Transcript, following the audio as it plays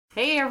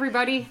Hey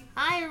everybody.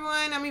 Hi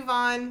everyone, I'm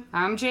Yvonne.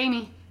 I'm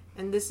Jamie.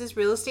 And this is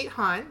Real Estate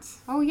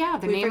Haunts. Oh yeah,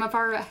 the name of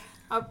our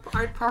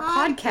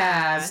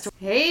podcast.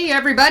 Hey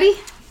everybody,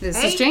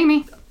 this is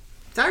Jamie.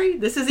 Sorry,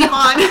 this is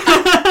Yvonne.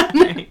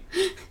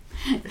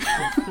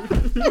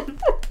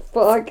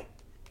 Fuck.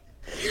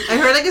 I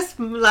heard like a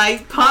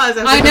slight pause.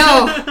 I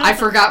know. I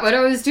forgot what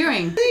I was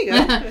doing. There you go.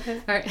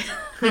 Alright.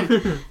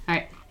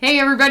 Alright. Hey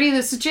everybody,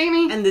 this is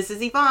Jamie. And this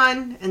is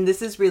Yvonne. And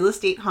this is Real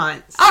Estate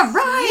Haunts. Alright,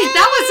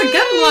 that was a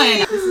good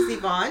one. This is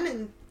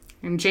Yvonne.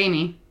 And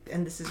Jamie.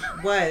 And this is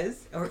Real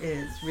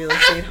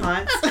Estate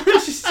Haunts.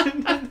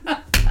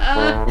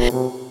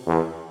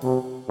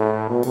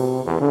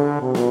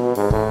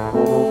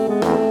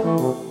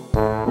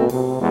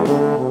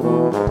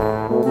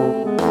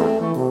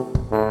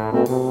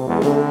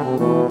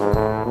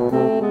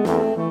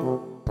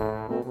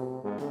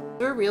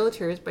 We're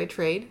realtors by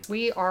trade.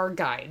 We are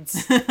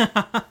guides.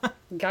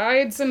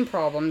 Guides and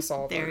problem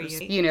solvers. There you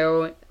go. You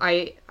know,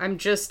 I'm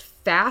just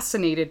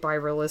fascinated by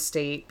real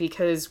estate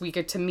because we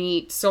get to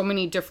meet so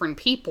many different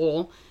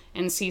people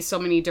and see so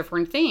many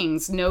different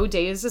things. No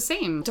day is the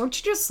same. Don't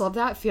you just love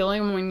that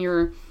feeling when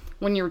you're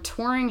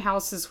touring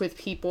houses with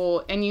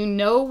people and you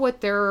know what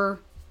their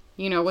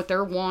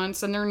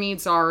wants and their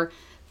needs are,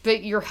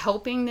 but you're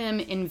helping them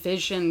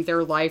envision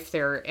their life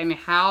there and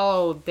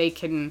how they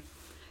can,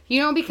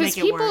 because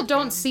people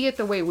don't see it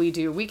the way we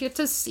do. We get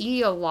to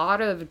see a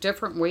lot of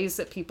different ways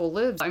that people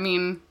live. I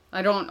mean,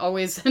 I don't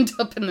always end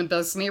up in the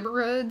best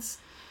neighborhoods,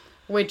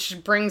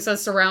 which brings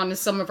us around to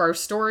some of our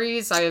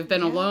stories. I have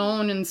been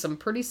alone in some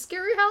pretty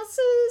scary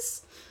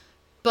houses,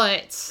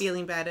 but...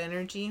 Feeling bad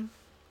energy.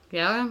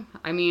 Yeah,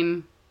 I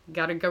mean,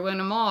 gotta go in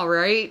them all,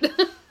 right?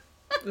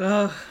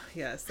 Oh,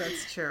 yes,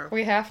 that's true.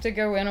 We have to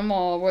go in them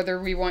all, whether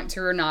we want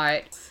to or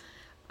not.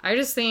 I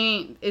just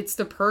think it's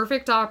the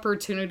perfect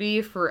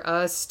opportunity for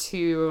us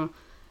to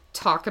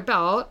talk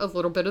about a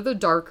little bit of the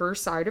darker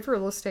side of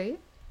real estate.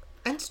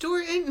 And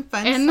story and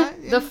fun and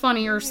side. The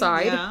funnier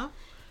side. Yeah.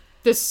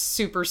 The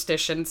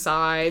superstition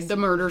side, the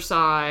murder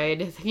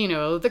side,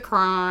 the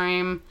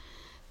crime,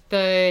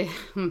 the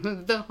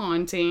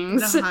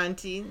hauntings. The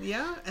haunting,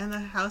 yeah. And the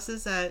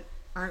houses that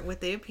aren't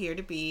what they appear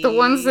to be. The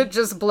ones that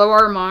just blow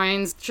our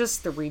minds.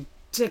 Just the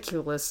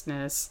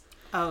ridiculousness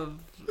of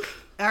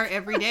our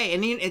everyday.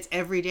 And it's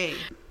every day.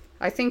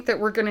 I think that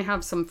we're going to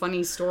have some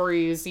funny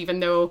stories, even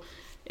though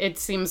it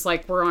seems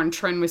like we're on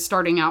trend with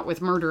starting out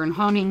with murder and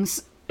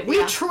hauntings. Yeah.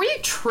 We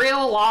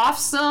trail off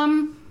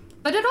some,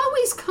 but it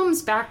always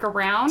comes back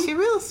around. To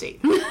real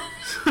estate.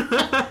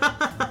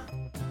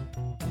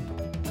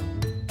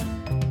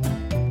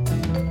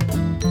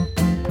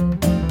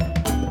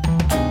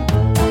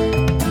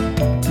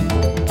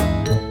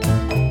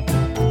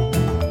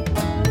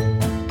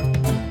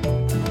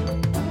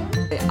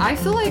 I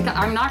feel like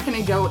I'm not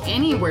going to go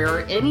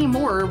anywhere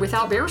anymore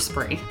without bear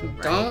spray.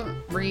 Right.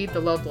 Don't read the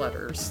love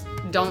letters.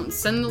 Don't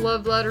send the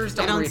love letters.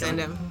 Don't read send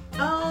them.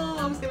 Oh,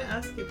 I was going to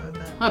ask you about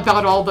that.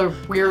 About all the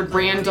weird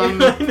random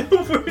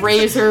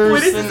razors.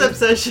 What is this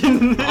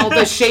obsession? All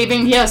the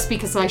shaving. Yes,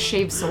 because I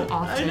shave so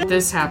often.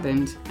 This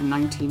happened in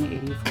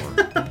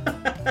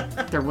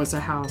 1984. There was a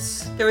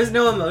house. There was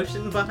no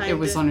emotion behind it. It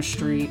was on a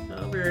street.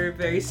 Oh, we were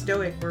very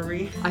stoic, were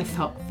we? I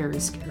felt very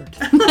scared.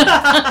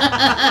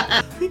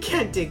 We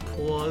can't dig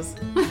pools.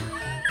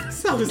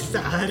 So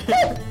sad.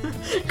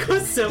 It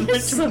costs so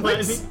much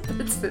money.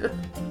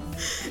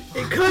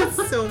 It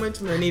costs so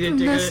much money to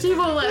dig it. Misty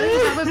will let me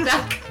have a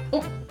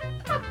backhoe.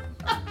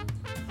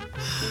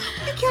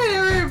 I can't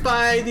ever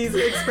buy these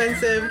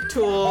expensive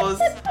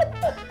tools.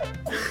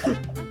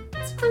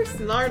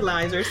 Our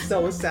lives are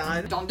so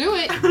sad. Don't do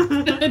it.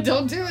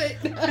 Don't do it.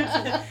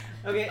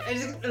 Okay, I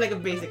just like a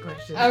basic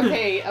question.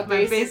 Okay, a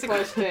basic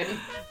question.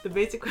 The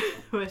basic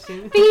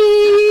question. Beep.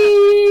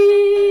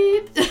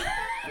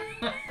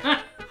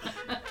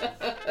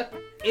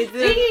 Is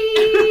it?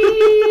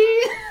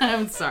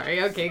 I'm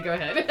sorry. Okay, go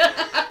ahead.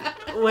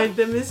 With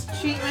the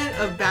mistreatment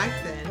of back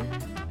then.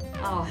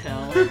 Oh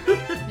hell!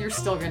 You're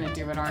still gonna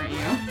do it, aren't you?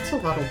 It's a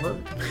lot of work.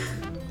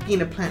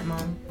 Being a plant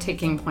mom.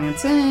 Taking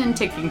plants in,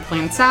 taking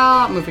plants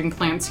out, moving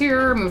plants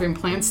here, moving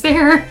plants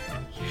there.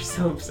 You're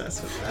so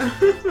obsessed with that.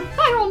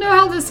 I don't know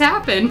how this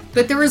happened,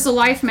 but there was a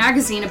Life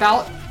magazine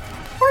about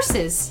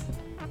horses.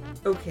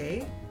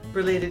 Okay.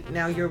 Related,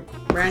 now your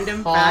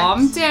random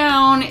Calm facts.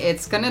 down.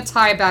 It's gonna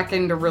tie back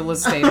into real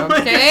estate,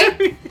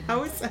 okay?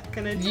 How is that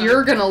gonna tie?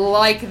 You're gonna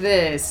like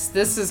this.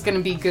 This is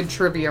gonna be good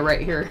trivia right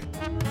here.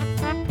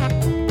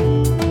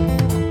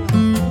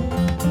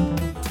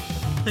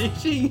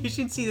 You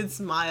should see the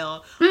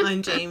smile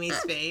on Jamie's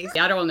face.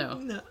 I don't know.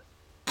 No.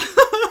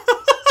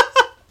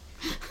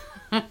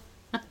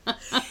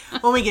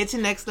 When we get to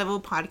next level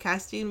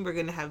podcasting, we're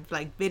gonna have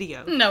like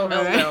video. No,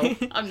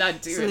 right? No, I'm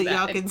not doing that. So that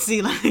y'all can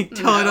see like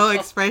total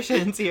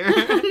expressions here.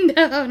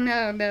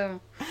 No.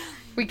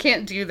 We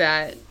can't do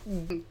that.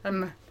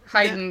 I'm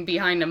hiding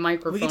behind a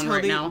microphone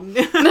right now.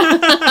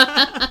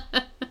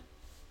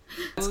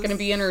 It's going to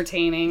be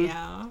entertaining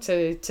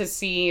to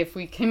see if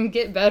we can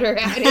get better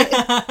at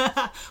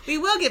it. We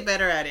will get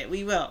better at it.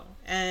 We will.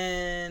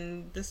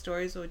 and the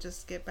stories will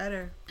just get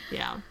better.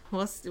 Yeah,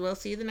 we'll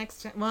see you the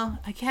next time. Well,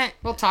 I can't.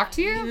 We'll talk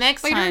to you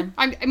next later. time.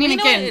 I mean,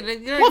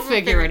 again, we'll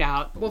figure it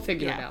out. We'll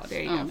figure it out.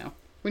 There you go. No.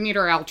 We need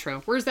our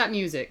outro. Where's that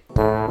music?